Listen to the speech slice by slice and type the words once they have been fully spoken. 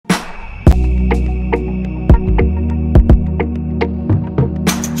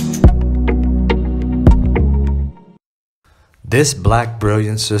This black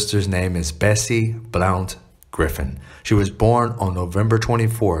brilliant sister's name is Bessie Blount Griffin. She was born on November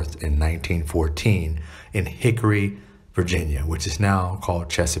 24th in 1914 in Hickory, Virginia, which is now called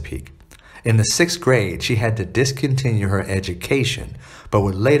Chesapeake. In the 6th grade, she had to discontinue her education, but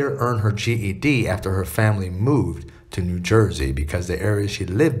would later earn her GED after her family moved to New Jersey because the area she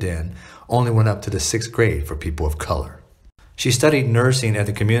lived in only went up to the 6th grade for people of color. She studied nursing at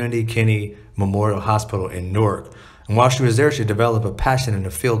the Community Kinney Memorial Hospital in Newark, and while she was there, she developed a passion in the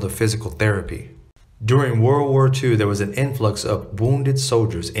field of physical therapy. During World War II, there was an influx of wounded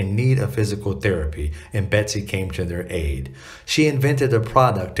soldiers in need of physical therapy, and Betsy came to their aid. She invented a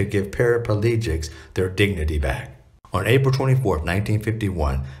product to give paraplegics their dignity back. On April 24,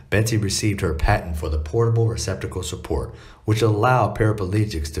 1951, Betsy received her patent for the portable receptacle support, which allowed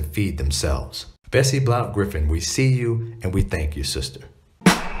paraplegics to feed themselves. Bessie Blount Griffin, we see you and we thank you, sister.